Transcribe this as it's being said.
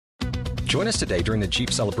Join us today during the Jeep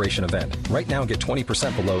Celebration event. Right now, get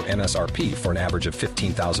 20% below MSRP for an average of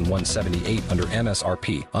 $15,178 under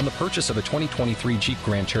MSRP on the purchase of a 2023 Jeep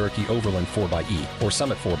Grand Cherokee Overland 4xE or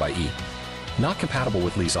Summit 4xE. Not compatible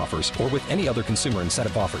with lease offers or with any other consumer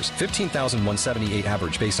incentive offers. $15,178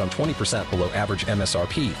 average based on 20% below average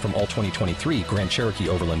MSRP from all 2023 Grand Cherokee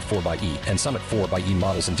Overland 4xE and Summit 4xE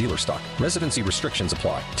models in dealer stock. Residency restrictions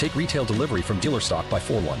apply. Take retail delivery from dealer stock by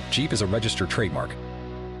 4/1. Jeep is a registered trademark.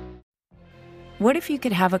 What if you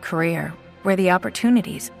could have a career where the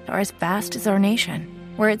opportunities are as vast as our nation,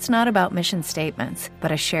 where it's not about mission statements,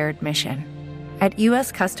 but a shared mission? At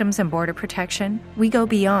U.S. Customs and Border Protection, we go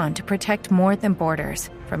beyond to protect more than borders.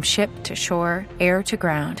 From ship to shore, air to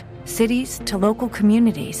ground, cities to local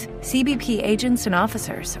communities, CBP agents and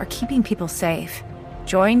officers are keeping people safe.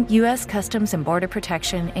 Join U.S. Customs and Border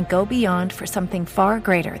Protection and go beyond for something far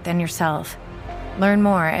greater than yourself. Learn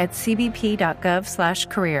more at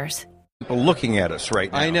cbp.gov/careers. People looking at us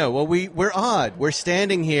right now. I know. Well, we're odd. We're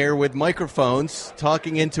standing here with microphones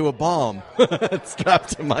talking into a bomb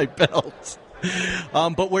strapped to my belt.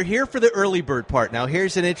 But we're here for the early bird part. Now,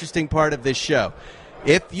 here's an interesting part of this show.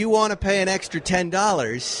 If you want to pay an extra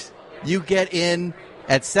 $10, you get in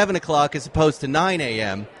at 7 o'clock as opposed to 9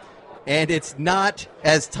 a.m., and it's not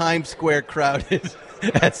as Times Square crowded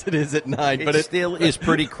as it is at 9. But it still is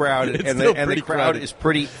pretty crowded, and the crowd is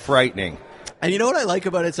pretty frightening. And you know what I like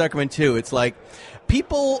about it, Zuckerman, too? It's like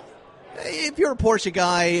people, if you're a Porsche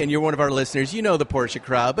guy and you're one of our listeners, you know the Porsche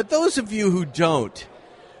crowd. But those of you who don't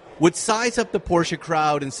would size up the Porsche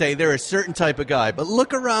crowd and say they're a certain type of guy. But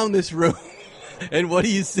look around this room, and what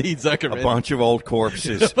do you see, Zuckerman? A bunch of old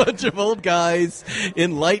corpses. A bunch of old guys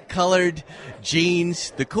in light-colored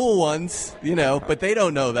jeans, the cool ones, but they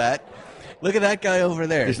don't know that. Look at that guy over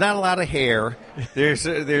there. There's not a lot of hair. There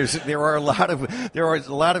are a lot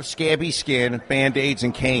of scabby skin, Band-Aids,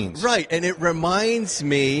 and canes. Right, and it reminds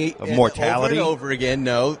me of mortality over and over again.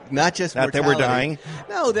 No, not just not mortality. That we're dying.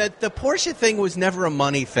 No, that the Porsche thing was never a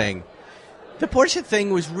money thing. The Porsche thing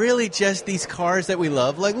was really just these cars that we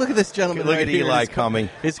love. Like, look at this gentleman look right at here. Eli coming.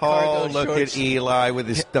 His cargo look shorts. at Eli with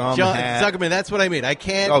his dumb hat. Zuckerman, that's what I mean. I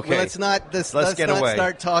can't. Okay. Let's not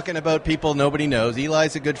start talking about people nobody knows.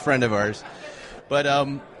 Eli's a good friend of ours. But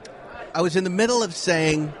I was in the middle of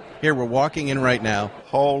saying, here, we're walking in right now.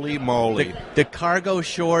 Holy moly. The cargo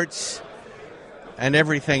shorts and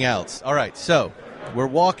everything else. All right, so we're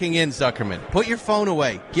walking in, Zuckerman. Put your phone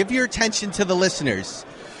away. Give your attention to the listeners.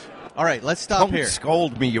 All right, let's stop Don't here.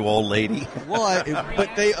 Scold me, you old lady. Well, but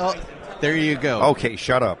they... there you go. Okay,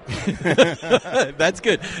 shut up. That's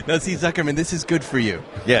good. Now, see, Zuckerman, this is good for you.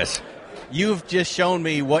 Yes. You've just shown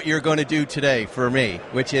me what you're going to do today for me,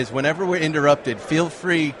 which is whenever we're interrupted, feel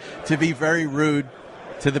free to be very rude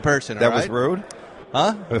to the person. That all right? was rude?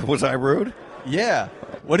 Huh? Was I rude? Yeah.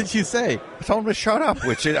 What did you say? I told him to shut up,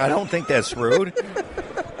 which I don't think that's rude.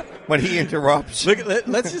 When he interrupts.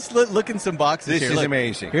 Let's just look in some boxes this here. This is look,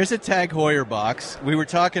 amazing. Here's a Tag Heuer box. We were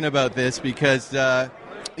talking about this because... we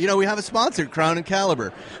have a sponsor, Crown and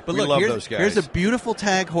Caliber. But we look, love those guys. Here's a beautiful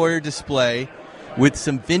Tag Heuer display with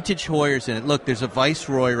some vintage Heuers in it. Look, there's a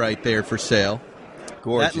Viceroy right there for sale.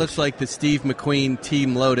 Gorgeous. That looks like the Steve McQueen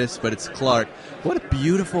Team Lotus, but it's Clark. What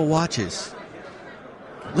beautiful watches.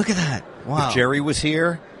 Look at that. Wow. If Jerry was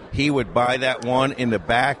here, he would buy that one in the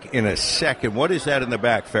back in a second. What is that in the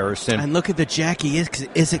back, Ferriston? And look at the Jackie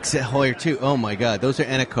Isaacs at Heuer, too. Oh, my God. Those are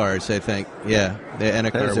Ennicars, I think. Yeah, they're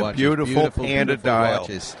Ennicar watches. Beautiful Panda dial.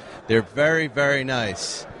 Watches. They're very, very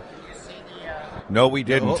nice. No, we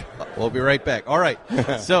didn't. We'll be right back. All right.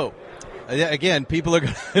 So, again, people are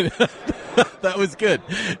going to... That was good.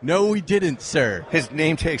 No, we didn't, sir. His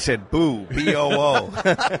name tag said Boo, B-O-O.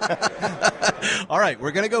 All right,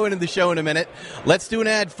 we're going to go into the show in a minute. Let's do an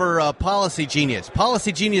ad for Policy Genius.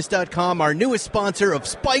 PolicyGenius.com, our newest sponsor of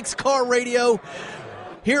Spike's Car Radio.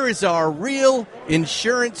 Here is our real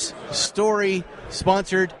insurance story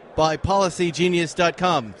sponsored by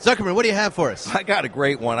PolicyGenius.com. Zuckerman, what do you have for us? I got a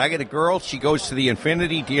great one. I got a girl. She goes to the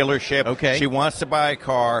Infiniti dealership. Okay. She wants to buy a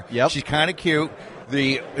car. Yep. She's kind of cute.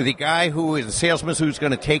 The guy who is the salesman who's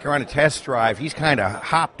going to take her on a test drive, he's kind of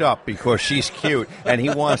hopped up because she's cute, and he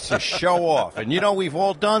wants to show off. And, we've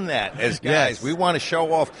all done that as guys. Yes. We want to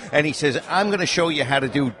show off. And he says, I'm going to show you how to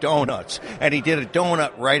do donuts. And he did a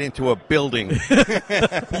donut right into a building.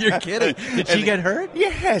 You're kidding. Did she get hurt?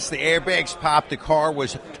 Yes. The airbags popped. The car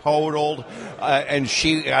was totaled. And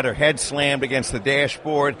she got her head slammed against the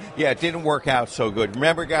dashboard. Yeah, it didn't work out so good.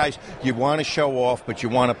 Remember, guys, you want to show off, but you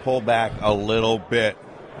want to pull back a little bit.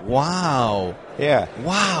 Wow. Yeah.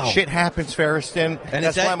 Wow. Shit happens, Ferriston. And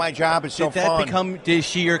that's why my job is so fun. Is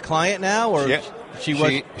she your client now? Or?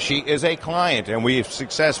 She is a client, and we have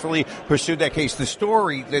successfully pursued that case. The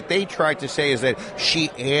story that they tried to say is that she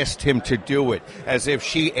asked him to do it, as if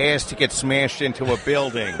she asked to get smashed into a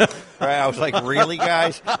building. Right? I was like, really,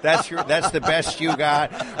 guys? That's the best you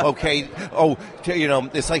got? Okay. Oh,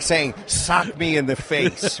 it's like saying, sock me in the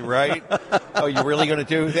face, right? Oh, you really going to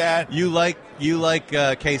do that? You like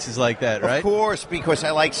cases like that, right? Of course, because I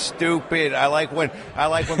like stupid. I like when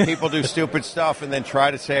people do stupid stuff and then try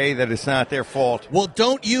to say that it's not their fault. Well,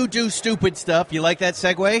 don't you do stupid stuff. You like that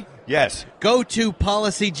segue? Yes. Go to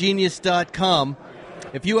policygenius.com.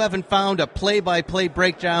 If you haven't found a play-by-play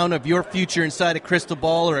breakdown of your future inside a crystal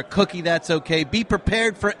ball or a cookie, that's okay. Be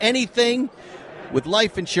prepared for anything with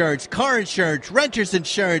life insurance, car insurance, renter's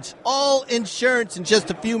insurance, all insurance. In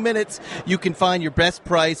just a few minutes, you can find your best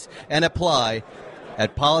price and apply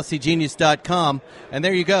at policygenius.com. And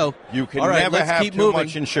there you go. You can never have too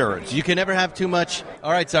much insurance. You can never have too much.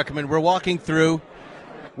 All right, Zuckerman, we're walking through.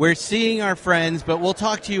 We're seeing our friends, but we'll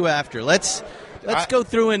talk to you after. Let's go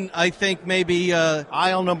through and I think maybe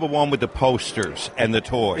aisle number one with the posters and the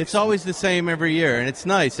toys. It's always the same every year, and it's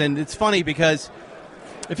nice. And it's funny because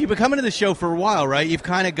if you've been coming to the show for a while, right, you've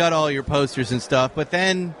kind of got all your posters and stuff, but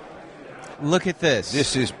then look at this.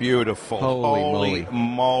 This is beautiful. Holy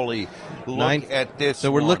moly. Look at this. So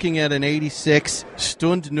we're looking at an 86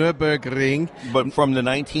 Stund Nürburgring. But from the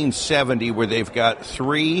 1970 where they've got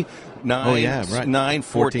 3 916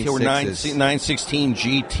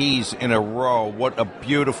 GTs in a row. What a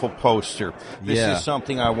beautiful poster. This is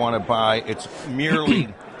something I want to buy. It's merely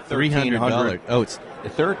 $1,300. Oh, it's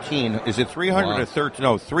 13. Is it 300 or 13?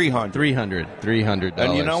 No, 300. $300.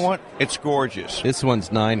 And you know what? It's gorgeous. This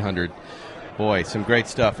one's 900. Boy, some great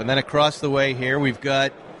stuff. And then across the way here, we've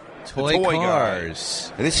got toy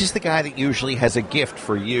cars. This is the guy that usually has a gift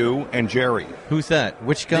for you and Jerry. Who's that?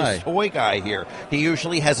 Which guy? This toy guy here. He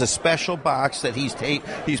usually has a special box that he's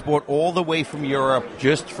bought all the way from Europe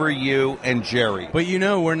just for you and Jerry. But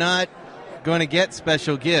we're not going to get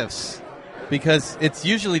special gifts because it's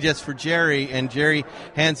usually just for Jerry, and Jerry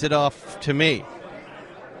hands it off to me.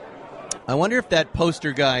 I wonder if that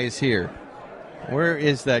poster guy is here. Where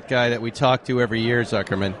is that guy that we talk to every year,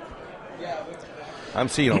 Zuckerman? I'm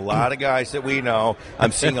seeing a lot of guys that we know.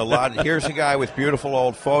 I'm seeing a lot. Here's a guy with beautiful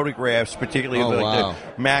old photographs, particularly the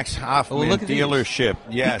Max Hoffman dealership.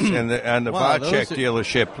 Yes, and the Wojciech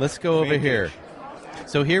dealership. Let's go over here.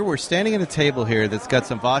 So here we're standing at a table here that's got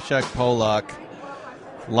some Wojciech Polak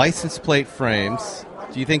license plate frames.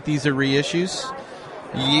 Do you think these are reissues?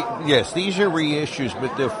 Yes, these are reissues,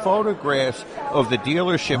 but the photographs of the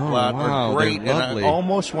dealership lot are great, and I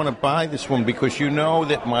almost want to buy this one because you know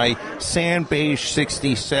that my Sand Beige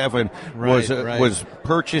 67 was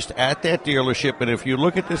purchased at that dealership, and if you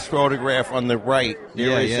look at this photograph on the right,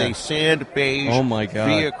 there is a Sand Beige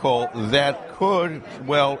vehicle that could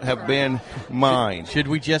have been mine. Should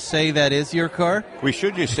we just say that is your car? We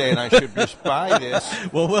should just say, and I should just buy this.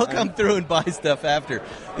 Well, we'll come through and buy stuff after.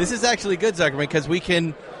 This is actually good, Zuckerman, because we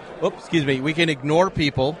can ignore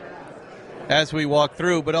people as we walk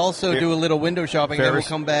through, but also do a little window shopping, and then we'll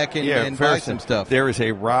come back and buy some stuff. There is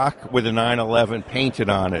a rock with a 911 painted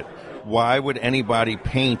on it. Why would anybody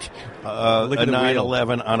paint a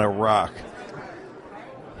 911 on a rock?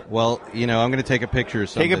 Well, I'm going to take a picture of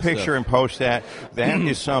some Take a picture and post that. That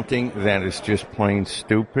is something that is just plain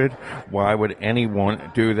stupid. Why would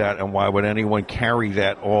anyone do that, and why would anyone carry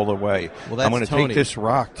that all the way? Well, I'm going to take this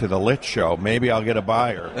rock to the Lit show. Maybe I'll get a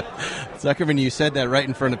buyer. Zuckerman, you said that right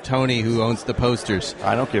in front of Tony, who owns the posters.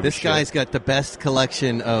 I don't give a shit. This guy's got the best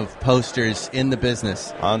collection of posters in the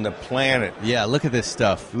business. On the planet. Yeah, look at this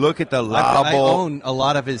stuff. Look at the Labo. I own a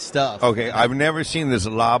lot of his stuff. Okay, I've never seen this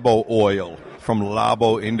Labo oil from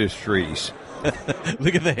Labo Industries.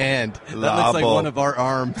 Look at the hand. That looks like one of our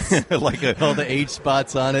arms. Like all the age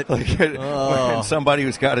spots on it. Like somebody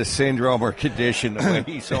who's got a syndrome or condition the way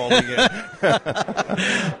he's holding it.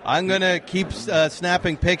 I'm going to keep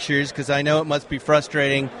snapping pictures because I know it must be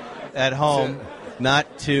frustrating at home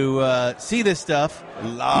not to see this stuff.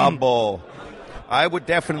 Labo. I would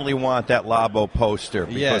definitely want that Labo poster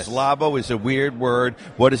because Labo is a weird word.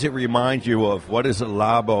 What does it remind you of? What does a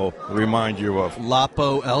Labo remind you of?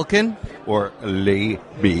 Lapo Elkin? Or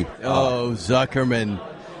Lebi. Oh, Zuckerman.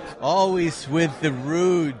 Always with the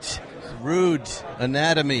rude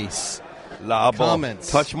anatomies. Labo.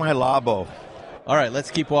 Comments. Touch my Labo. All right,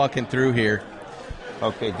 let's keep walking through here.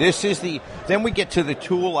 Okay, then we get to the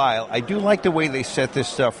tool aisle. I do like the way they set this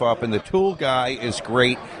stuff up, and the tool guy is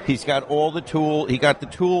great. He's got he got the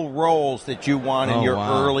tool rolls that you want in your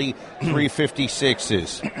early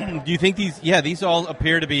 356s. Do you think these all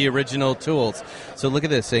appear to be original tools? So look at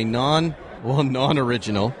this, non-original.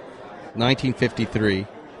 1953.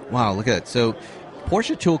 Wow, look at that. So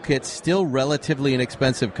Porsche toolkit's still relatively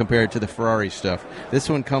inexpensive compared to the Ferrari stuff. This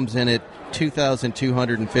one comes in at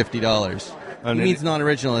 $2,250. It means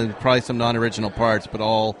non-original, and probably some non-original parts, but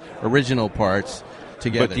all original parts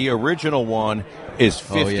together. But the original one is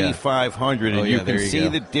 $5,500, and you can see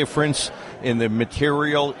the difference in the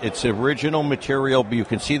material. It's original material, but you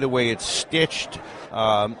can see the way it's stitched.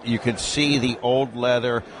 You can see the old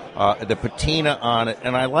leather, the patina on it.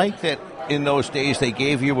 And I like that in those days they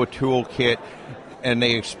gave you a toolkit, and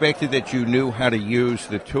they expected that you knew how to use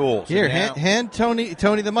the tools. Here, hand Tony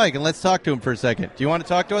the mic, and let's talk to him for a second. Do you want to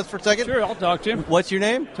talk to us for a second? Sure, I'll talk to him. What's your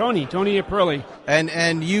name? Tony Aprilli.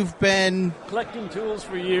 And you've been collecting tools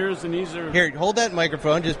for years, and these are... Here, hold that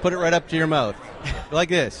microphone. Just put it right up to your mouth. Like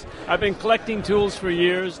this. I've been collecting tools for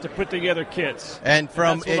years to put together kits. And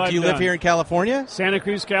do you live here in California? Santa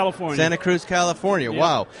Cruz, California. Santa Cruz, California. Yeah.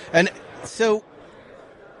 Wow. And so...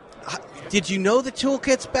 Did you know the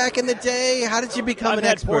toolkits back in the day? How did you become an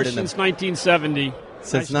expert in them? Since 1970.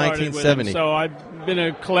 Since 1970. So I've been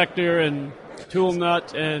a collector and tool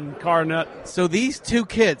nut and car nut. So these two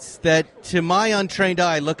kits that, to my untrained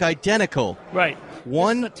eye, look identical. Right.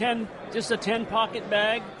 One, just a 10 pocket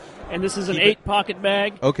bag, and this is an 8 pocket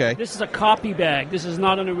bag. Okay. This is a copy bag. This is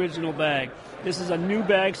not an original bag. This is a new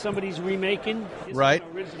bag somebody's remaking. This right. Is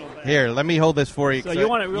an original bag. Here, let me hold this for you. So you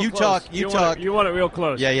want it real close. You talk. You want it real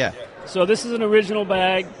close. Yeah. So this is an original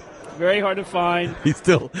bag, very hard to find. He's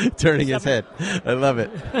still turning his head. I love it.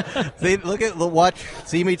 See, look at the watch.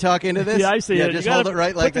 See me talk into this? Yeah, I see it. Just hold it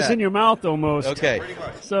right like that. Put this in your mouth almost. Okay.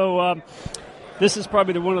 So this is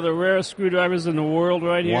probably one of the rarest screwdrivers in the world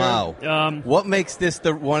right here. Wow. What makes this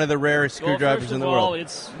one of the rarest screwdrivers in the world?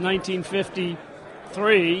 It's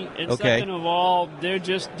 1953, and second of all, they're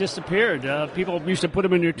just disappeared. People used to put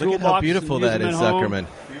them in their toolbox. Look at how beautiful that is, Zuckerman.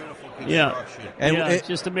 Yeah, and it's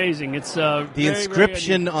just amazing. It's the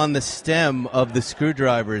inscription on the stem of the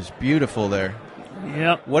screwdriver is beautiful there.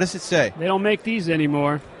 Yep. What does it say? They don't make these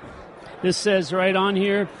anymore. This says right on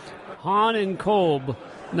here, Hahn and Kolb,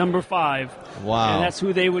 number 5. Wow. And that's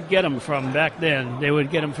who they would get them from back then. They would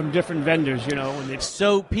get them from different vendors,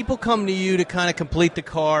 So people come to you to kind of complete the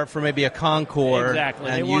car for maybe a Concours. Exactly.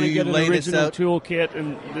 And they want to get an original out. toolkit,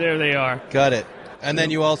 and there they are. Got it. And then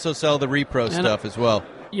you also sell the repro stuff as well.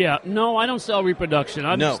 Yeah, no, I don't sell reproduction.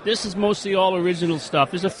 This is mostly all original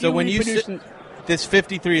stuff. There's a few. So when this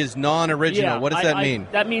 53 is non-original, what does that mean?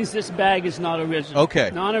 That means this bag is not original. Okay.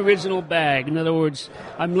 Non-original bag. In other words,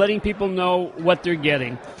 I'm letting people know what they're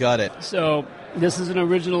getting. Got it. So this is an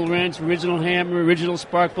original wrench, original hammer, original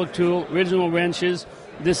spark plug tool, original wrenches.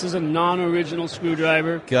 This is a non-original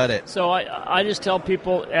screwdriver. Got it. So I just tell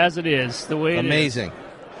people as it is, the way it is.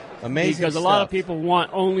 Amazing. Because a lot of people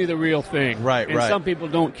want only the real thing. Right. And some people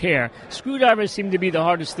don't care. Screwdrivers seem to be the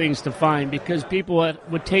hardest things to find because people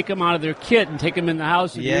would take them out of their kit and take them in the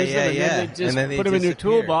house and use them. And then they just put them in their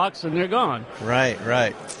toolbox and they're gone.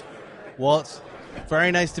 Right. Well, it's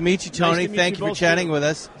very nice to meet you, Tony. Thank you for chatting with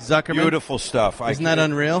us. Zuckerman. Beautiful stuff. Isn't that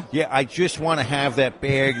unreal? Yeah, I just want to have that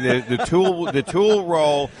bag, the tool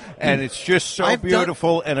roll, and it's just so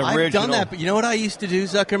beautiful and original. I've done that, but you know what I used to do,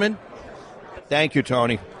 Zuckerman? Thank you,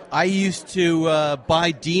 Tony. I used to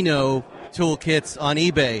buy Dino toolkits on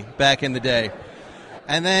eBay back in the day.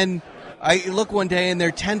 And then I look one day and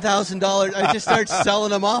they're $10,000. I just start selling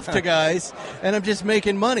them off to guys, and I'm just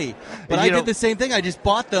making money. But I did the same thing. I just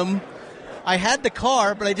bought them. I had the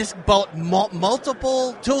car, but I just bought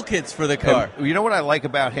multiple toolkits for the car. And you know what I like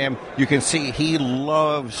about him? You can see he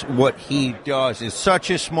loves what he does. It's such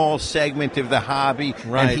a small segment of the hobby,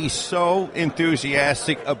 and he's so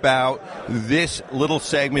enthusiastic about this little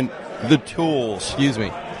segment, the tools. Excuse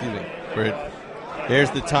me. There's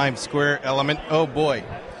the Times Square element. Oh, boy.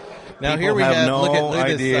 Now People here we have look at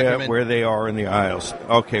idea this, where they are in the aisles.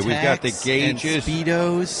 Okay, we've got the gauges, and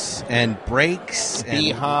speedos, and brakes,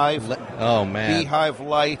 beehive. Oh man, beehive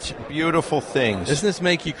lights, beautiful things. Doesn't this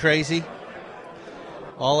make you crazy?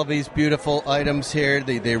 All of these beautiful items here.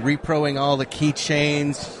 They're reproing all the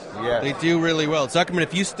keychains. Yeah, they do really well. Zuckerman,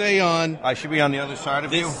 if you stay on, I should be on the other side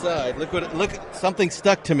of this you. Side. Look! Something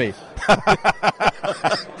stuck to me.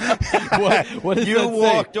 What does you that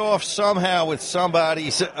walked off somehow with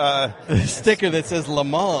somebody's sticker that says Le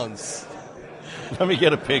Mans. Let me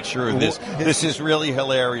get a picture of this. This is really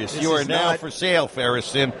hilarious. You are now for sale,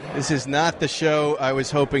 Ferriston. This is not the show I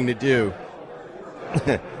was hoping to do.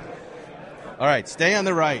 All right, stay on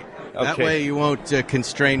the right. Okay. That way you won't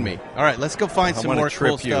constrain me. All right, let's go find some more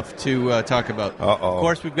cool stuff to talk about. Uh-oh. Of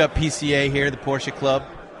course, we've got PCA here, the Porsche Club.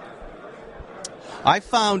 I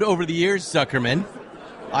found over the years, Zuckerman,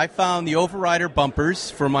 I found the overrider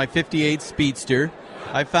bumpers for my 58 Speedster.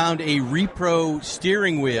 I found a repro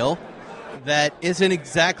steering wheel that isn't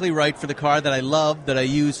exactly right for the car that I love, that I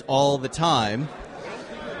use all the time.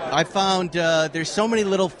 I found there's so many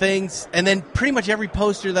little things, and then pretty much every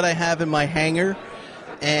poster that I have in my hangar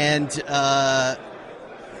and,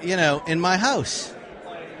 in my house.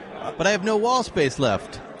 But I have no wall space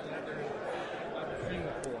left.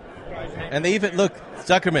 And they even, look,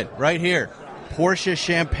 Zuckerman, right here, Porsche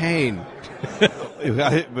champagne.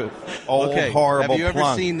 Old, horrible Have you ever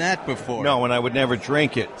plunk. seen that before? No, and I would never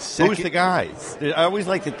drink it. Who's the guy? I always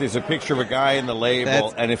like that there's a picture of a guy in the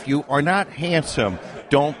label, and if you are not handsome,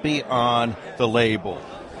 don't be on the label.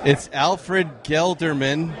 It's Alfred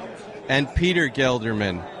Gelderman and Peter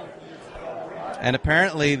Gelderman. And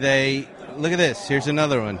apparently look at this, here's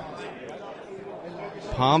another one.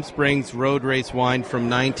 Palm Springs Road Race wine from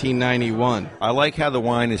 1991. I like how the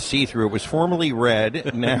wine is see-through. It was formerly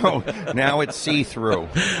red. Now it's see-through.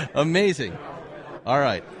 Amazing. All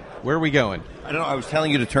right. Where are we going? I don't know. I was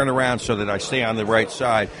telling you to turn around so that I stay on the right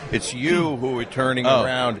side. It's you who are turning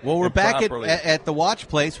around. Well, we're back at the watch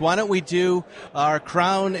place. Why don't we do our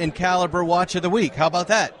Crown and Caliber Watch of the Week? How about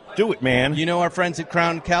that? Do it, man. You know our friends at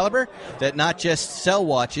Crown and Caliber that not just sell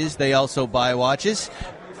watches, they also buy watches.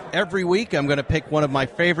 Every week, I'm going to pick one of my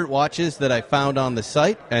favorite watches that I found on the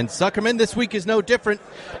site. And Zuckerman, this week is no different.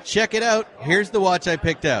 Check it out. Here's the watch I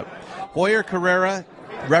picked out. Heuer Carrera,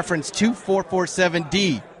 reference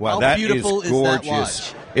 2447D. Wow, How beautiful is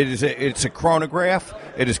gorgeous. Is that watch? It's a chronograph.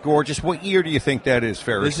 It is gorgeous. What year do you think that is,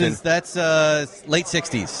 Ferguson? That's late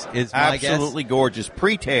 60s is my guess. Absolutely gorgeous.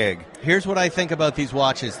 Pre-tag. Here's what I think about these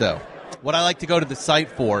watches, though. What I like to go to the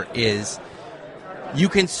site for is you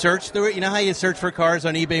can search through it. You know how you search for cars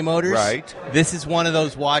on eBay Motors? Right. This is one of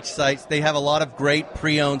those watch sites. They have a lot of great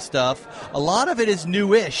pre-owned stuff. A lot of it is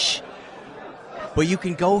newish. But you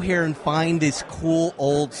can go here and find this cool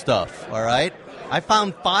old stuff, all right? I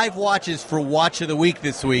found 5 watches for Watch of the Week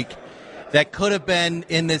this week that could have been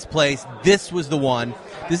in this place. This was the one.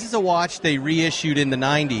 This is a watch they reissued in the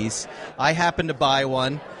 90s. I happened to buy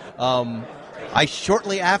one.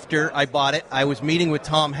 Shortly after I bought it, I was meeting with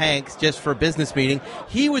Tom Hanks just for a business meeting.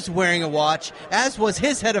 He was wearing a watch, as was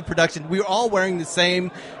his head of production. We were all wearing the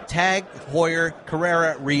same Tag Heuer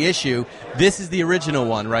Carrera reissue. This is the original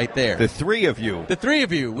one right there. The three of you.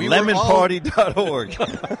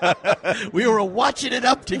 LemonParty.org. We were watching it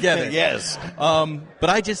up together. Yes. But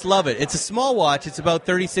I just love it. It's a small watch. It's about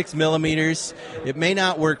 36 millimeters. It may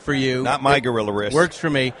not work for you. Not my gorilla wrist. Works for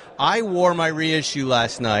me. I wore my reissue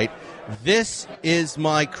last night. This is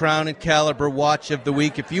my Crown and Caliber Watch of the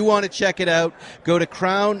Week. If you want to check it out, go to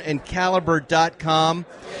crownandcaliber.com.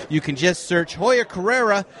 You can just search Heuer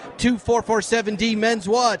Carrera 2447D men's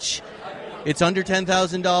watch. It's under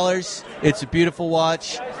 $10,000. It's a beautiful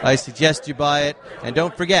watch. I suggest you buy it. And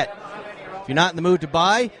don't forget, if you're not in the mood to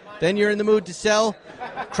buy, then you're in the mood to sell.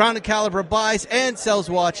 Crown and Caliber buys and sells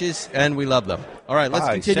watches, and we love them. All right, let's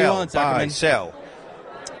continue on, Zuckerman. Sell.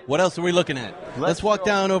 What else are we looking at? Let's walk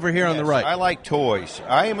down over here on the right. I like toys.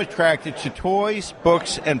 I am attracted to toys,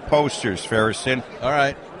 books, and posters, Ferguson. All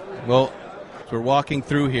right. Well, we're walking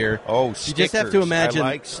through here. Oh, stickers. You just have to imagine. I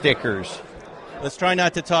like stickers. Let's try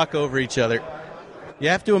not to talk over each other. You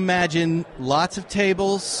have to imagine lots of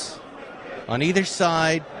tables on either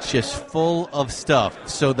side, just full of stuff.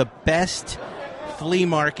 So the best flea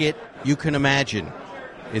market you can imagine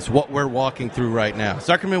is what we're walking through right now.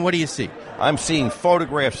 Zuckerman, what do you see? I'm seeing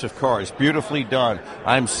photographs of cars, beautifully done.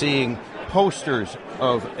 I'm seeing posters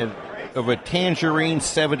of a Tangerine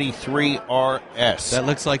 73 RS. That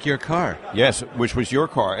looks like your car. Yes, which was your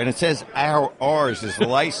car. And it says ours is the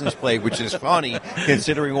license plate, which is funny,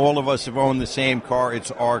 considering all of us have owned the same car.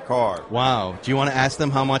 It's our car. Wow. Do you want to ask them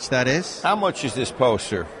how much that is? How much is this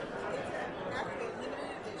poster?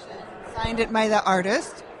 Signed it by the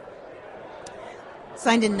artist.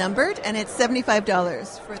 Signed and numbered, and it's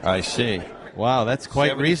 $75. I see. Wow, that's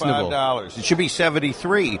quite reasonable. $75. It should be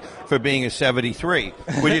 $73 for being a 73.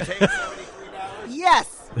 Would you take $73?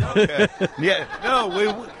 Yes. Okay. Yeah.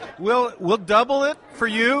 No, we'll double it for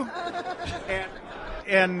you,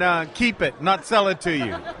 and keep it, not sell it to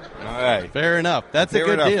you. All right. Fair enough. That's a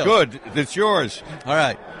good deal. Good. It's yours. All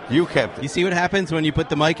right. You kept it. You see what happens when you put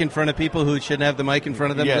the mic in front of people who shouldn't have the mic in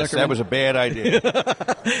front of them? Yes, Zuckerman? that was a bad idea.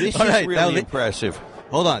 This All is right, really impressive.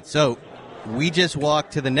 Hold on. So we just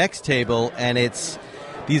walked to the next table, and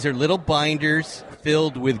these are little binders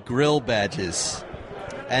filled with grill badges.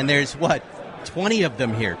 And there's, 20 of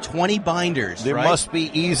them here. 20 binders, There right? must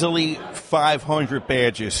be easily 500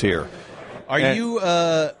 badges here. How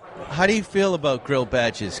do you feel about grill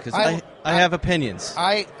badges? Because I have opinions.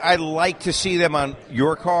 I like to see them on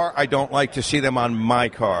your car. I don't like to see them on my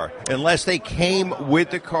car unless they came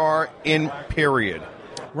with the car in period.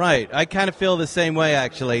 Right. I kind of feel the same way,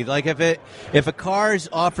 actually. Like if a car's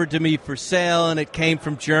offered to me for sale and it came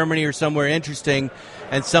from Germany or somewhere interesting,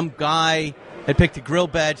 and some guy had picked a grill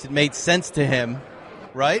badge that made sense to him,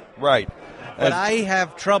 right? Right. But I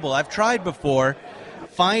have trouble. I've tried before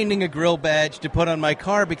finding a grill badge to put on my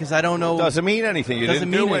car because I don't know. Doesn't mean anything. You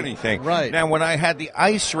didn't do anything. Right. Now, when I had the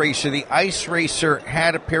Ice Racer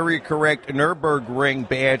had a period correct Nürburgring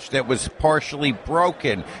badge that was partially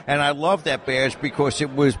broken. And I love that badge because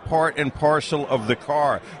it was part and parcel of the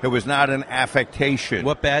car. It was not an affectation.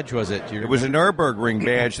 What badge was it? It was a Nürburgring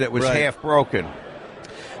badge that was half broken.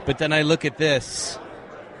 But then I look at this.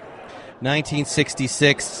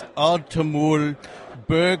 1966 Automobile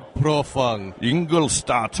Bergprüfung.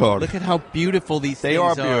 Ingolstadt. Look at how beautiful these things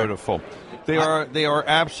are. They are beautiful. They are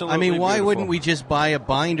absolutely I mean, why beautiful. wouldn't we just buy a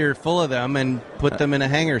binder full of them and put them in a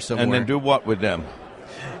hanger somewhere? And then do what with them?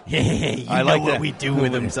 I like what we do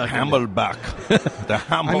with them. Hammelback. The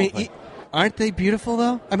Hammelback. I mean, aren't they beautiful,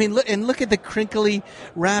 though? I mean, look at the crinkly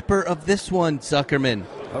wrapper of this one, Zuckerman.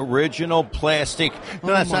 Original plastic.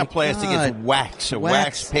 No, that's not plastic. God. It's wax.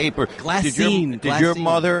 Wax paper. Glassine. Did your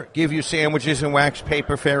mother give you sandwiches in wax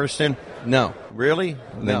paper, Ferriston? No. Really?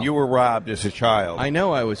 No. Then you were robbed as a child. I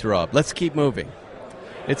know I was robbed. Let's keep moving.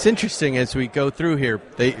 It's interesting as we go through here.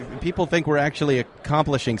 People think we're actually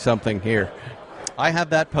accomplishing something here. I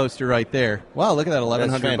have that poster right there. Wow, look at that, $1,100.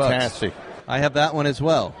 That's fantastic. I have that one as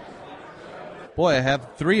well. Boy, I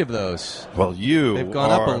have 3 of those. Well, they've gone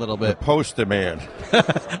up a little bit. The poster man.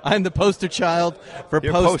 I'm the poster child for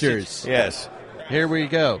posters. Yes. Here we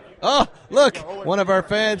go. Oh, look, one of our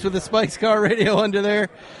fans with the Spikes Car Radio under there.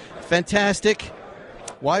 Fantastic.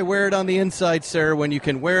 Why wear it on the inside, sir, when you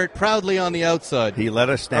can wear it proudly on the outside? He let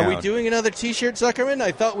us down. Are we doing another T-shirt, Zuckerman?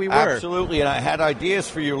 I thought we were. Absolutely, and I had ideas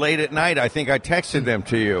for you late at night. I think I texted them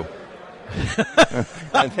to you.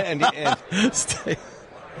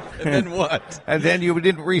 And then what? And then you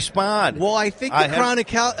didn't respond. Well, I think not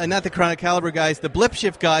the Chronic Caliber guys, the Blip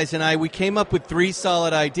Shift guys and we came up with 3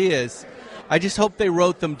 solid ideas. I just hope they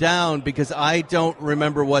wrote them down because I don't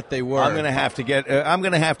remember what they were. I'm going to have to get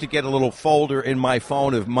a little folder in my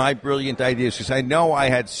phone of my brilliant ideas because I know I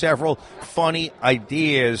had several funny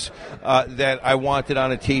ideas that I wanted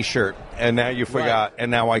on a T-shirt, and now you forgot,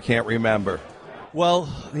 and now I can't remember. Well,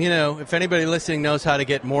 if anybody listening knows how to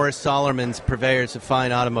get Morris Solomon's Purveyors of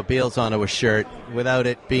Fine Automobiles onto a shirt without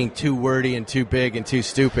it being too wordy and too big and too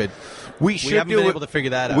stupid, we haven't been able to figure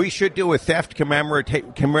that out. We should do a theft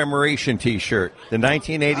commemoration T-shirt. The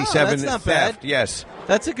 1987 that's not theft. Bad. Yes.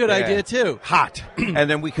 That's a good idea, too. Hot. And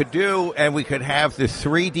then we could have the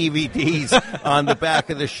 3 DVDs on the back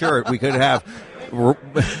of the shirt. We could have... No.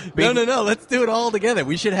 Let's do it all together.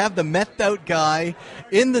 We should have the methed out guy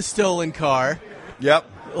in the stolen car. Yep.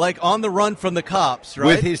 Like on the run from the cops, right?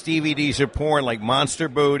 With his DVDs of porn, like Monster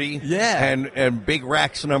Booty. Yeah. And Big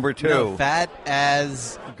Racks number 2. No, Fat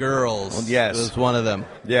as Girls. Well, yes. Was one of them.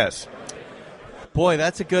 Yes. Boy,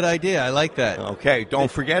 that's a good idea. I like that. Okay,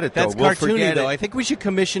 don't forget it, though. That's cartoony, though. I think we should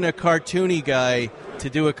commission a cartoony guy to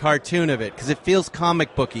do a cartoon of it, because it feels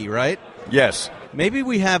comic booky, right? Yes. Maybe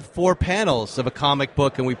we have 4 panels of a comic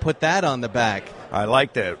book, and we put that on the back. I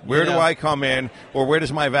like that. Where do I come in, or where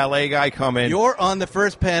does my valet guy come in? You're on the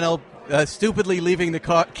first panel, stupidly leaving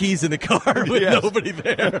the keys in the car with nobody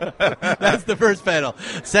there. That's the first panel.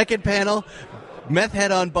 Second panel, meth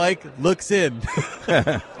head on bike looks in.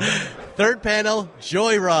 Third panel,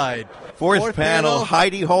 joyride. Fourth panel,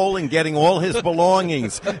 hidey hole and getting all his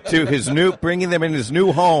belongings to bringing them in his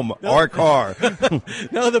new home, our car.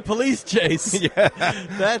 No, the police chase. Yeah.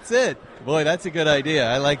 That's it. Boy, that's a good idea.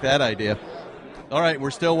 I like that idea. All right,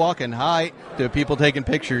 we're still walking. Hi to people taking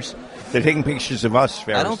pictures. They're taking pictures of us,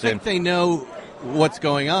 Ferriston. I don't think they know what's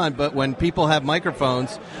going on, but when people have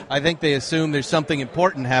microphones, I think they assume there's something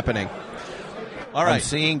important happening. All right. I'm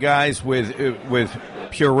seeing guys with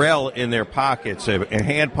Purell in their pockets, a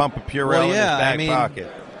hand pump of Purell in his back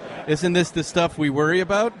pocket. Isn't this the stuff we worry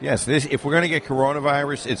about? Yes. If we're going to get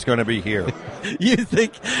coronavirus, it's going to be here. You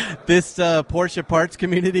think this Porsche parts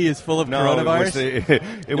community is full of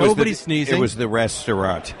coronavirus? Nobody's sneezing. It was the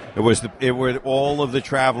restaurant. It were all of the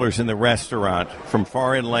travelers in the restaurant from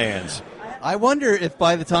foreign lands. I wonder if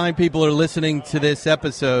by the time people are listening to this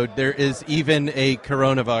episode, there is even a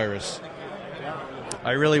coronavirus.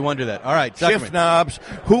 I really wonder that. All right, shift knobs.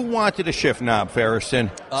 Who wanted a shift knob, Ferriston?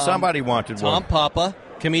 Somebody wanted one. Tom Papa,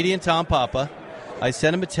 comedian Tom Papa. I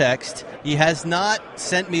sent him a text. He has not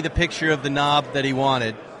sent me the picture of the knob that he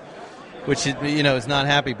wanted, which is not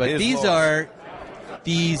happy. But these are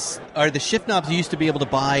these are the shift knobs you used to be able to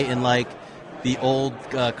buy in like the old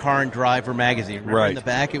Car and Driver magazine. Remember right. In the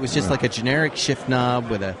back, it was just like a generic shift knob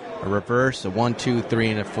with a reverse, a 1, 2, 3,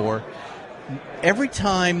 and a 4. Every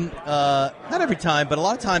time, not every time, but a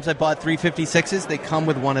lot of times I bought 356s, they come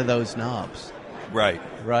with one of those knobs. Right.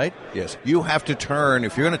 Right? Yes. You have to turn.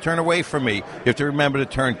 If you're going to turn away from me, you have to remember to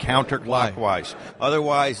turn counterclockwise. Why?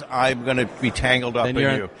 Otherwise, I'm going to be tangled up in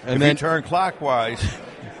you. If you turn clockwise...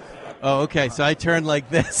 Oh, okay. So I turn like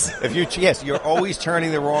this. Yes, you're always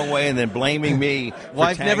turning the wrong way and then blaming me. Well,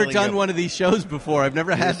 I've never done one of these shows before. I've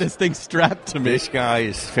never had this thing strapped to me. This guy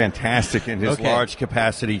is fantastic in his large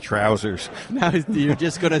capacity trousers. Now you're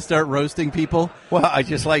just going to start roasting people? Well, I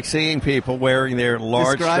just like seeing people wearing their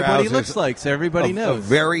large Describe trousers. what he looks like so everybody knows. A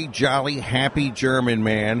very jolly, happy German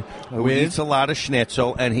man who eats a lot of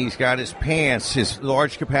schnitzel, and he's got his pants, his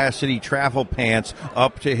large capacity travel pants,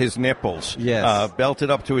 up to his nipples. Yes. Belted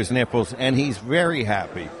up to his nipples. And he's very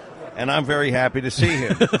happy, and I'm very happy to see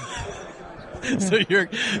him.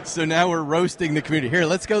 So now we're roasting the community. Here,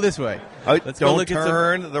 let's go this way. Don't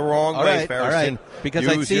turn the wrong way, Ferriston. All right. Because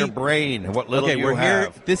use your brain. What little you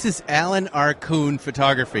have. Here. This is Alan Arcoon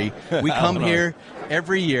Photography. We come here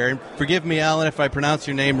every year, and forgive me, Alan, if I pronounce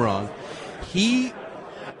your name wrong. He,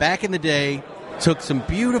 back in the day, took some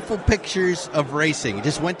beautiful pictures of racing. He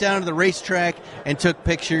just went down to the racetrack and took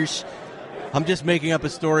pictures. I'm just making up a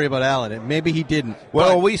story about Alan. Maybe he didn't. What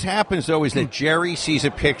always happens, though, is that Jerry sees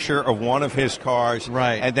a picture of one of his cars,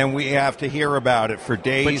 right, and then we have to hear about it for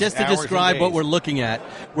days. But just to describe what we're looking at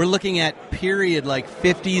period like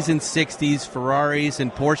 50s and 60s Ferraris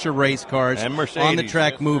and Porsche race cars and Mercedes, on the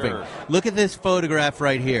track moving. Sir. Look at this photograph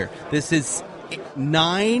right here. This is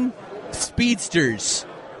 9 speedsters,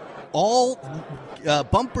 all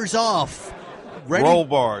bumpers off, ready, roll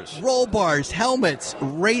bars, helmets,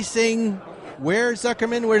 racing. Where,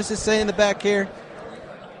 Zuckerman? Where does it say in the back here?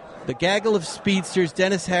 The gaggle of speedsters,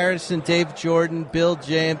 Dennis Harrison, Dave Jordan, Bill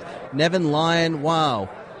James, Nevin Lyon. Wow.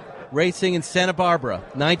 Racing in Santa Barbara,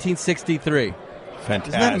 1963. Fantastic.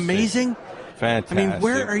 Isn't that amazing? Fantastic. I mean,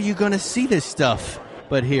 where are you going to see this stuff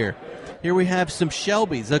but here? Here we have some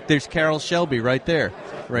Shelbys. Look, there's Carroll Shelby right there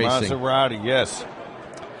racing. Maserati, yes.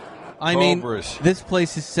 I mean, this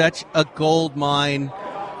place is such a gold mine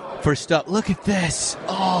for stuff. Look at this.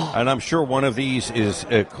 Oh. And I'm sure one of these is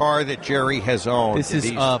a car that Jerry has owned. This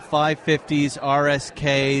is 550s,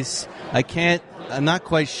 RSKs. I'm not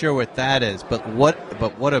quite sure what that is, but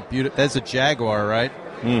what a beautiful, that's a Jaguar, right?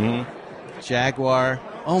 Mm-hmm. Jaguar.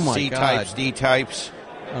 Oh my God. C-types, D-types.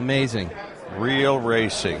 Amazing. Real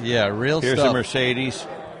racing. Yeah, real Here's stuff. Here's a Mercedes.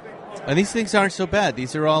 And these things aren't so bad.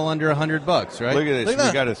 These are all under $100, right? Look at this.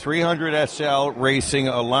 We got a 300 SL racing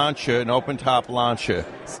a Lancia, an open-top Lancia.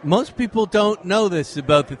 Most people don't know this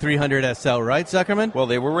about the 300 SL, right, Zuckerman? Well,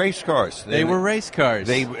 they were race cars. They were race cars.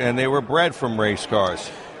 They were bred from race cars.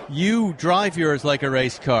 You drive yours like a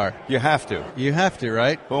race car. You have to. You have to,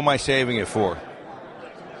 right? Who am I saving it for?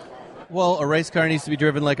 Well, a race car needs to be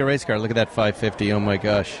driven like a race car. Look at that 550. Oh, my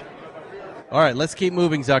gosh. All right, let's keep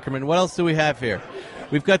moving, Zuckerman. What else do we have here?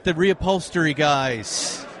 We've got the reupholstery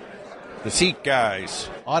guys. The seat guys.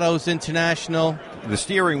 Autos International. The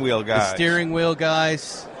steering wheel guys. The steering wheel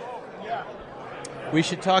guys. We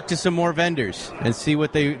should talk to some more vendors and see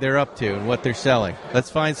what they're up to and what they're selling. Let's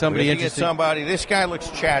find somebody interesting. This guy looks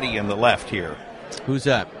chatty on the left here. Who's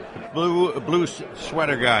that? Blue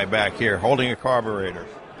sweater guy back here holding a carburetor.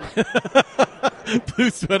 Blue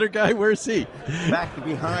sweater guy, where's he? Back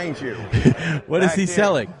behind you. What is he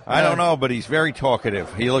selling? I don't know, but he's very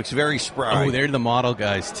talkative. He looks very spry. Oh, they're the model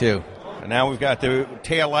guys, too. And now we've got the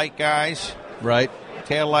taillight guys. Right.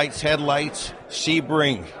 Taillights, headlights,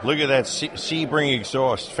 Sebring. Look at that Sebring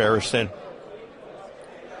exhaust, Ferriston.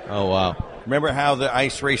 Oh, wow. Remember how the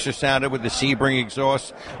ice racer sounded with the Sebring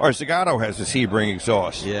exhaust? Our Zagato has the Sebring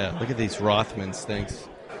exhaust. Yeah, look at these Rothmans things.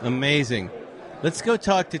 Amazing. Let's go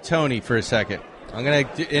talk to Tony for a second. I'm going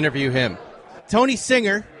to interview him. Tony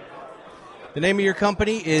Singer. The name of your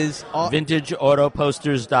company is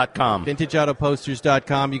VintageAutoPosters.com.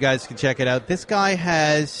 VintageAutoPosters.com. You guys can check it out. This guy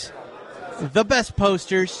has the best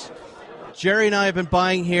posters. Jerry and I have been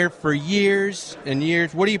buying here for years and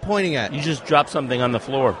years. What are you pointing at? You just dropped something on the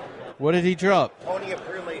floor. What did he drop? Tony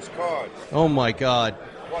Aprilli's cards. Oh, my God.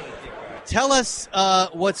 Tell us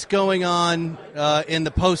what's going on in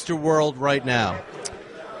the poster world right now.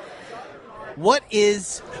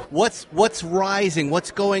 What's rising?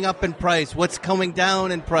 What's going up in price? What's coming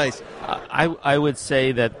down in price? I would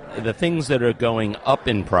say that the things that are going up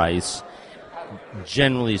in price,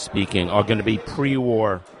 generally speaking, are going to be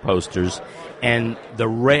pre-war posters, and the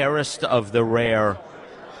rarest of the rare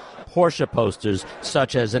Porsche posters,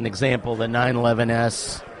 such as an example, the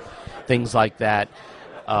 911S, things like that.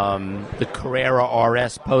 The Carrera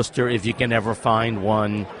RS poster, if you can ever find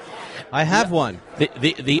one. I have one.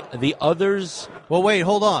 The others. Well, wait,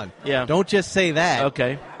 hold on. Yeah. Don't just say that.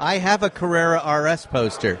 Okay. I have a Carrera RS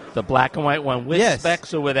poster. The black and white one with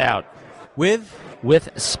specs or without? With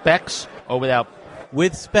specs or without?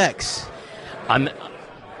 With specs. You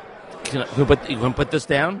want to put this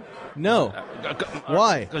down? No.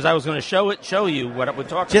 Why? Because I was going to show you what we're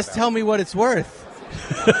talking about. Just tell me what it's worth.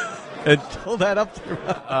 And hold that up.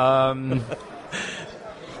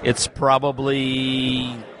 It's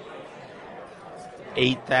probably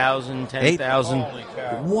 8,000, 10,000.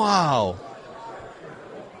 Wow.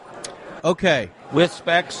 Okay. With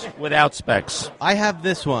specs, without specs. I have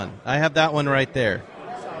this one. I have that one right there.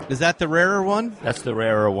 Is that the rarer one? That's the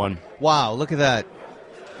rarer one. Wow, look at that.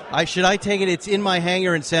 Should I take it? It's in my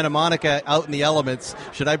hangar in Santa Monica out in the elements.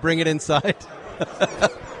 Should I bring it inside?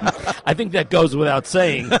 I think that goes without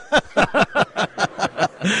saying.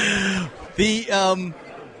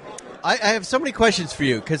 I have so many questions for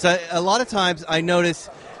you because a lot of times I notice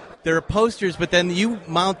there are posters, but then you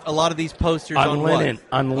mount a lot of these posters on linen. what?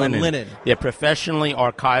 On linen. They're professionally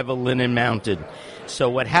archival linen mounted. So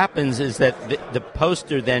what happens is that the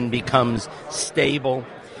poster then becomes stable.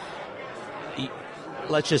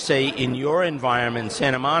 Let's just say in your environment,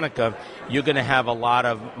 Santa Monica, you're going to have a lot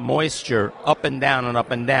of moisture up and down and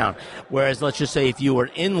up and down. Whereas, let's just say if you were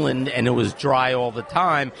inland and it was dry all the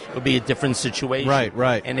time, it would be a different situation.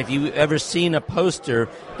 Right. And if you've ever seen a poster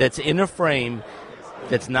that's in a frame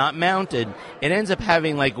that's not mounted, it ends up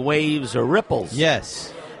having like waves or ripples.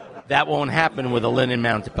 Yes. That won't happen with a linen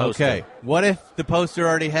mounted poster. Okay. What if the poster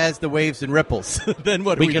already has the waves and ripples? Then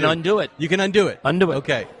what do we can do? undo it. You can undo it? Undo it.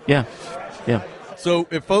 Okay. Yeah. So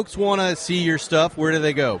if folks want to see your stuff, where do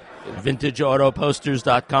they go?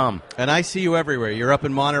 VintageAutoPosters.com. And I see you everywhere. You're up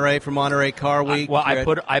in Monterey for Monterey Car Week. I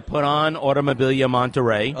put on Automobilia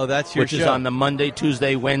Monterey. Oh, that's your which show. Is on the Monday,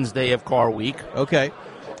 Tuesday, Wednesday of Car Week. Okay.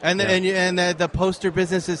 And the poster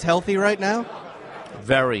business is healthy right now?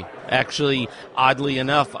 Very. Actually, oddly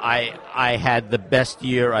enough, I had the best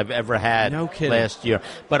year I've ever had last year.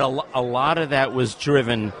 But a lot of that was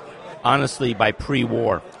driven, honestly, by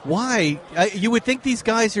pre-war. Why? You would think these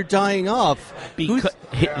guys are dying off. Because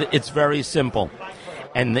it's very simple.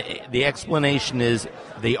 And the explanation is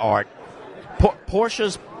the art.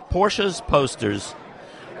 Porsche's posters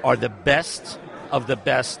are the best of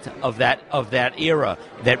that era,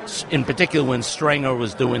 that in particular when Stringer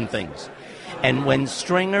was doing things. And when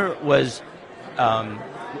Stringer was,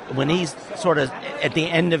 when he's sort of at the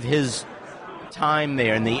end of his time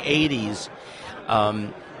there in the 80s,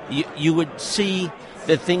 you would see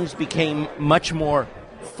that things became much more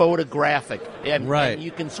photographic. And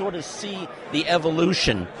you can sort of see the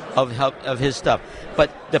evolution of his stuff.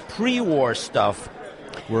 But the pre-war stuff...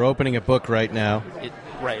 We're opening a book right now.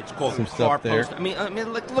 It's called some stuff there. I mean,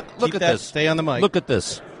 look at this. Stay on the mic. Look at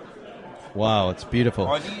this. Wow, it's beautiful.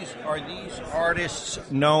 Are these artists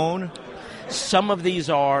known? Some of these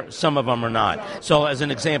are, some of them are not. So, as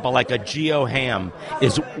an example, like a Geo Ham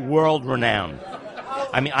is world renowned.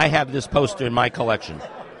 I mean, I have this poster in my collection.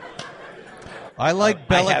 I like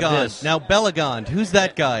Bellegarde. Now, Bellegarde, who's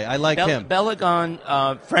that guy? I like him.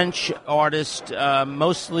 Bellegarde, French artist,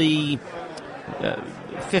 mostly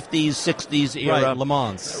 50s, 60s era. Right, Le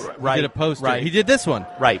Mans. Right. He did a poster. Right. He did this one.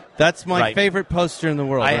 Right. That's my favorite poster in the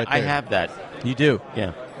world right there. I have that. You do?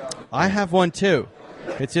 Yeah. I have one, too.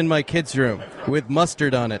 It's in my kids' room with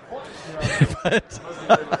mustard on it. But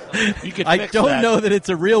you could I don't know that it's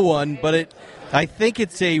a real one, but I think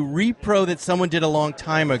it's a repro that someone did a long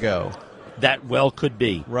time ago. That well could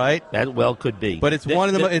be. Right? That well could be. But it's one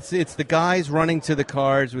of them. It's the guys running to the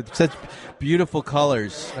cars with such beautiful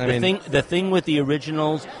colors. The thing with the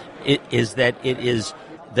originals is that it is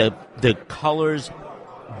the colors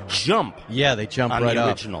jump. Yeah, they jump on right the up.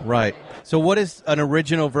 original. Right. So what is an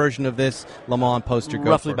original version of this Le Mans poster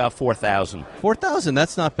go Roughly for? about 4,000. 4,000.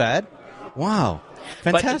 That's not bad. Wow.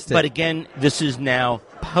 Fantastic. But again, this is now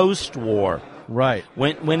post-war. Right.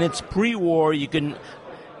 When it's pre-war, you can.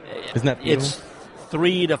 Isn't that beautiful? It's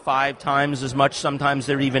 3 to 5 times as much. Sometimes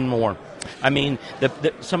they're even more. I mean,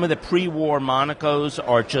 some of the pre-war Monacos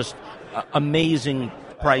are just amazing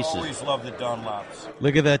prices. I always love the Dunlops.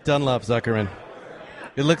 Look at that Dunlop, Zuckerman.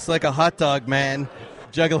 It looks like a hot dog man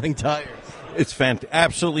juggling tires. It's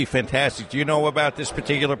absolutely fantastic. Do you know about this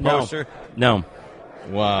particular poster? No.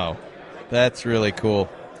 Wow. That's really cool.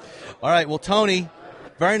 All right, well, Tony,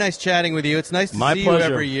 very nice chatting with you. It's nice to see pleasure.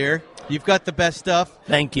 you every year. You've got the best stuff.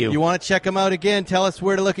 Thank you. You want to check them out again? Tell us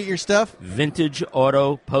where to look at your stuff.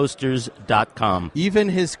 VintageAutoPosters.com. Even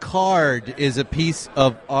his card is a piece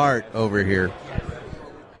of art over here.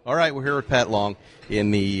 All right, we're here with Pat Long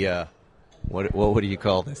in the... What do you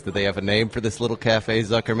call this? Do they have a name for this little cafe,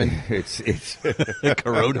 Zuckerman? It's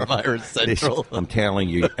Coronavirus Central. I'm telling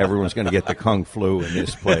you, everyone's going to get the kung flu in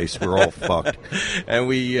this place. We're all fucked. And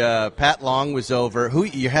Pat Long was over. Who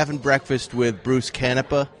you're having breakfast with? Bruce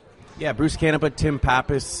Canepa? Yeah, Bruce Canepa, Tim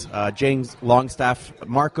Pappas, James Longstaff,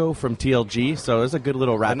 Marco from TLG. So it was a good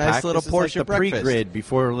little rat pack. A nice little this Porsche is like the breakfast. pre-grid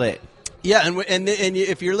before Lit. Yeah, and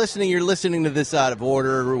if you're listening to this out of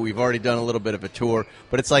order. We've already done a little bit of a tour,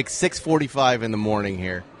 but it's like 6:45 in the morning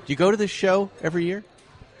here. Do you go to this show every year?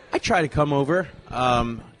 I try to come over,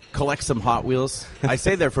 collect some Hot Wheels. I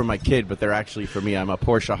say they're for my kid, but they're actually for me. I'm a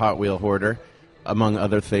Porsche Hot Wheel hoarder, among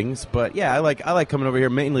other things. But yeah, I like coming over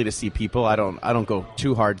here mainly to see people. I don't go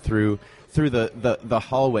too hard through the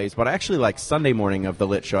hallways, but I actually like Sunday morning of the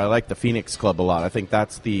Lit show. I like the Phoenix Club a lot. I think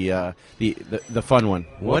that's the fun one.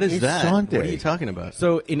 What is that? Sunday? What are you talking about?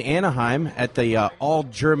 So in Anaheim, at the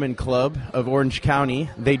All-German Club of Orange County,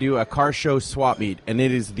 they do a car show swap meet, and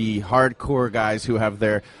it is the hardcore guys who have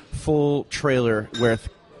their full trailer with,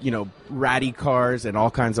 ratty cars and all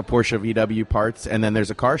kinds of Porsche VW parts, and then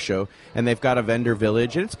there's a car show, and they've got a vendor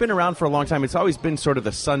village, and it's been around for a long time. It's always been sort of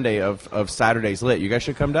the Sunday of Saturday's Lit. You guys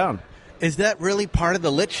should come down. Is that really part of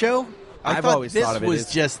the Lit show? I've always thought of it was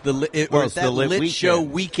as just the Lit weekend. show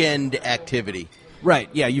weekend activity. Right,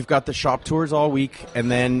 yeah, you've got the shop tours all week,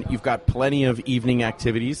 and then you've got plenty of evening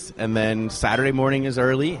activities, and then Saturday morning is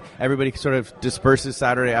early. Everybody sort of disperses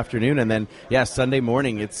Saturday afternoon, and then, Sunday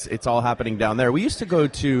morning, it's all happening down there. We used to go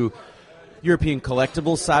to European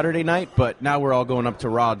Collectibles Saturday night, but now we're all going up to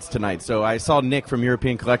Rod's tonight. So I saw Nick from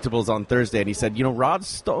European Collectibles on Thursday, and he said, Rod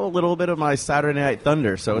stole a little bit of my Saturday Night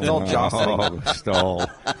Thunder, so it's all jostling. Oh, stole.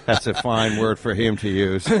 That's a fine word for him to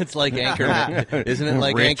use. It's like Anchorman. Isn't it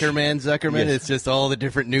like Rich. Anchorman, Zuckerman? Yes. It's just all the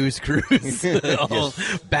different news crews all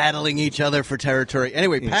battling each other for territory.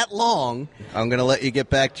 Anyway, Pat Long, I'm going to let you get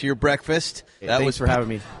back to your breakfast. Thanks for having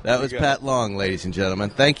me. That was Pat Long, ladies and gentlemen.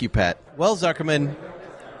 Thank you, Pat. Well, Zuckerman,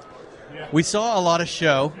 we saw a lot of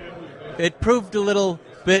show. It proved a little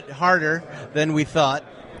bit harder than we thought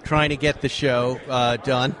trying to get the show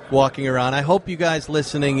done, walking around. I hope you guys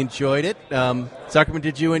listening enjoyed it. Zuckerman,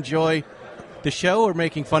 did you enjoy the show or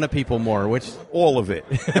making fun of people more? Which all of it.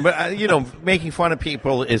 But making fun of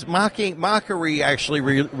people is mockery actually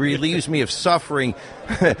relieves me of suffering.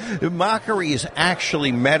 Mockery is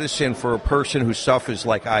actually medicine for a person who suffers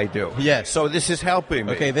like I do. Yes. So this is helping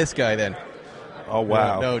me. Okay, this guy then. Oh,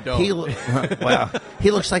 wow. No, don't. Wow.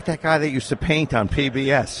 He looks like that guy that used to paint on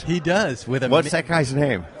PBS. He does. What's that guy's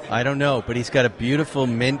name? I don't know, but he's got a beautiful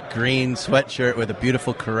mint green sweatshirt with a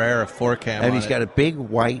beautiful Carrera 4Cam And he's got a big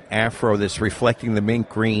white afro that's reflecting the mint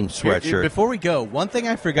green sweatshirt. Before we go, one thing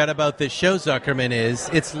I forgot about this show, Zuckerman, is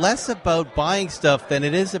it's less about buying stuff than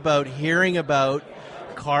it is about hearing about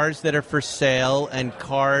cars that are for sale and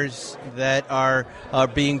cars that are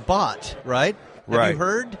being bought, right? Have you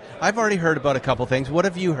heard? I've already heard about a couple things. What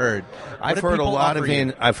have you heard? I've heard a lot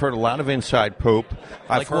of inside poop.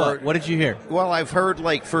 What did you hear? Well, I've heard,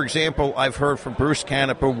 for example, I've heard from Bruce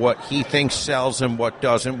Canepa what he thinks sells and what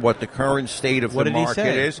doesn't, what the current state of the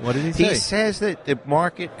market is. What did he say? He says that the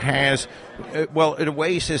market has, in a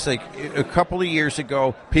way, he says a couple of years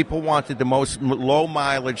ago, people wanted the most low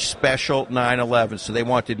mileage special 911. So they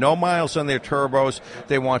wanted no miles on their turbos.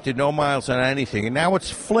 They wanted no miles on anything. And now it's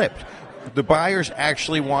flipped. The buyers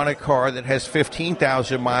actually want a car that has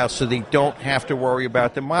 15,000 miles so they don't have to worry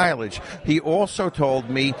about the mileage. He also told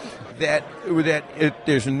me that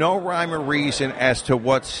there's no rhyme or reason as to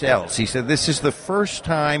what sells. He said this is the first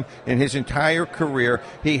time in his entire career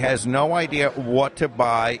he has no idea what to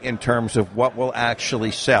buy in terms of what will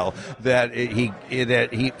actually sell. That he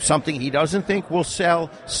something he doesn't think will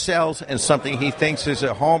sell sells, and something he thinks is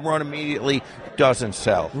a home run immediately doesn't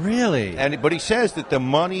sell. Really? But he says that the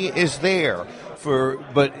money is there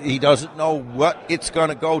but he doesn't know what it's going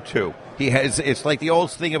to go to. It's like the old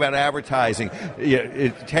thing about advertising.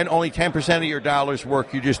 Only 10% of your dollars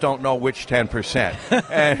work. You just don't know which 10%.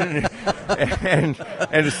 and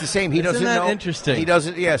it's the same. He doesn't know. Isn't that interesting? He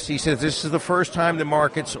doesn't. Yes, he says this is the first time the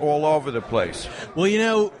market's all over the place. Well,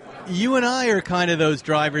 you and I are kind of those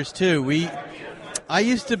drivers too. I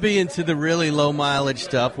used to be into the really low mileage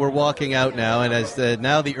stuff. We're walking out now, and as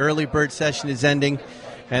now the early bird session is ending,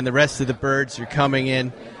 and the rest of the birds are coming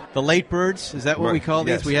in. The late birds, is that what we call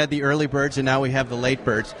these? Yes. We had the early birds, and now we have the late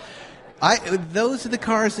birds. Those are the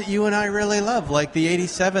cars that you and I really love, like the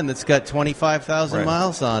 87 that's got 25,000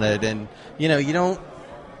 miles on it, and you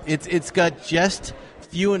It's got just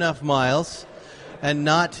few enough miles and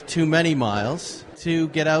not too many miles to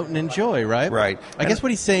get out and enjoy, right? Right. I guess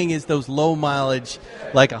what he's saying is those low mileage,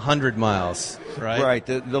 like 100 miles, right? Right.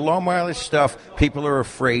 The low mileage stuff, people are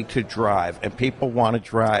afraid to drive, and people want to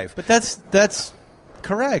drive. But that's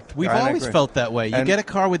correct. We've always felt that way. You get a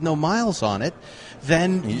car with no miles on it,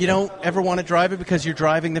 then you don't ever want to drive it because you're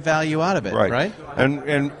driving the value out of it, right?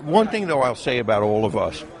 And one thing, though, I'll say about all of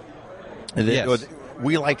us,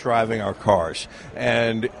 we like driving our cars,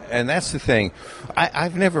 and that's the thing.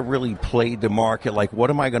 I've never really played the market like, what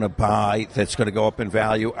am I going to buy that's going to go up in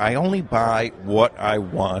value? I only buy what I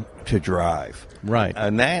want to drive. Right.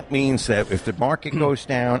 And that means that if the market goes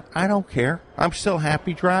down, I don't care. I'm still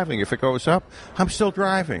happy driving. If it goes up, I'm still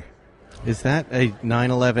driving. Is that a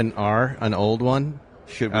 911R, an old one?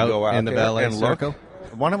 Should we go out in the Valet Circle?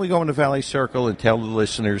 Why don't we go in the Valet Circle and tell the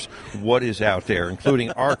listeners what is out there,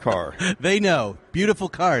 including our car? They know. Beautiful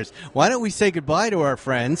cars. Why don't we say goodbye to our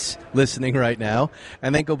friends listening right now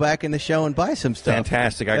and then go back in the show and buy some stuff?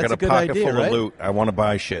 Fantastic. I got a pocket full of loot. I want to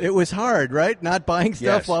buy shit. It was hard, right? Not buying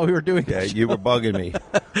stuff while we were doing the show. You were bugging me.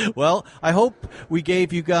 Well, I hope we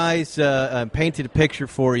gave you guys, painted a picture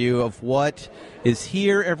for you of what is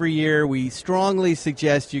here every year. We strongly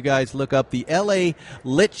suggest you guys look up the LA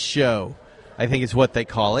Lit Show, I think is what they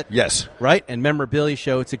call it. Yes. Right? And memorabilia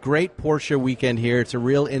show. It's a great Porsche weekend here. It's a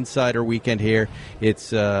real insider weekend here.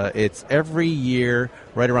 It's every year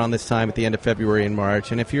right around this time at the end of February and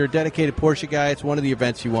March. And if you're a dedicated Porsche guy, it's one of the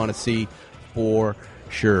events you want to see for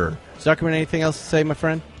sure. Zuckerman, anything else to say, my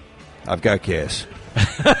friend? I've got gas.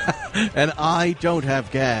 And I don't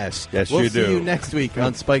have gas. Yes, we'll you do. See you next week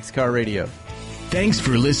on Spike's Car Radio. Thanks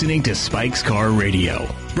for listening to Spike's Car Radio,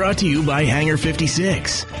 brought to you by Hangar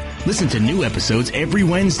 56. Listen to new episodes every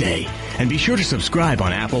Wednesday, and be sure to subscribe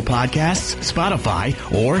on Apple Podcasts, Spotify,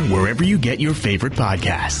 or wherever you get your favorite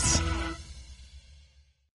podcasts.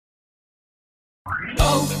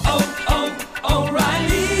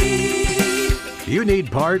 O'Reilly! You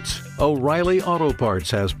need parts? O'Reilly Auto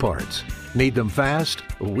Parts has parts. Need them fast?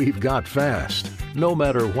 We've got fast. No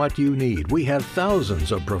matter what you need, we have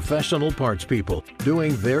thousands of professional parts people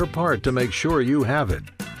doing their part to make sure you have it.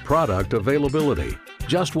 Product availability.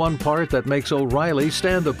 Just one part that makes O'Reilly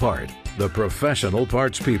stand apart. The professional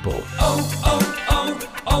parts people.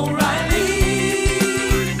 O'Reilly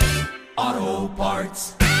Auto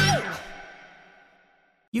Parts.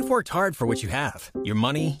 You've worked hard for what you have. Your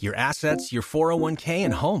money, your assets, your 401k,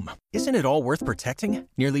 and home. Isn't it all worth protecting?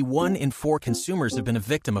 Nearly 1 in 4 consumers have been a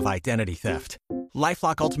victim of identity theft.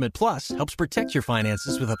 LifeLock Ultimate Plus helps protect your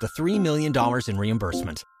finances with up to $3 million in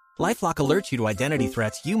reimbursement. LifeLock alerts you to identity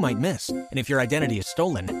threats you might miss. And if your identity is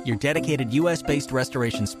stolen, your dedicated U.S.-based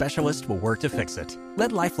restoration specialist will work to fix it.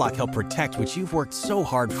 Let LifeLock help protect what you've worked so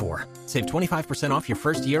hard for. Save 25% off your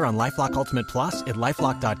first year on LifeLock Ultimate Plus at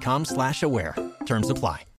LifeLock.com/aware. Terms apply.